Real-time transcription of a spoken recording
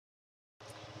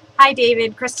Hi,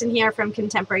 David. Kristen here from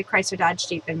Contemporary Chrysler Dodge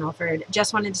Jeep in Milford.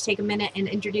 Just wanted to take a minute and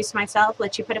introduce myself,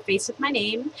 let you put a face with my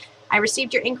name. I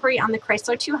received your inquiry on the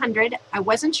Chrysler 200. I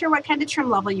wasn't sure what kind of trim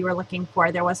level you were looking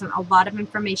for. There wasn't a lot of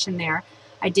information there.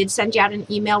 I did send you out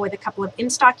an email with a couple of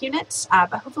in-stock units, but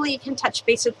hopefully you can touch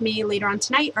base with me later on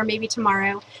tonight or maybe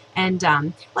tomorrow and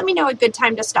let me know a good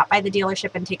time to stop by the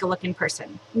dealership and take a look in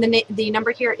person. The number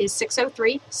here is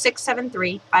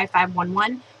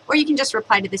 603-673-5511, or you can just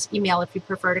reply to this email if you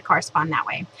prefer to correspond that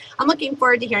way. I'm looking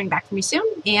forward to hearing back from you soon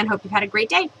and hope you've had a great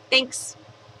day. Thanks.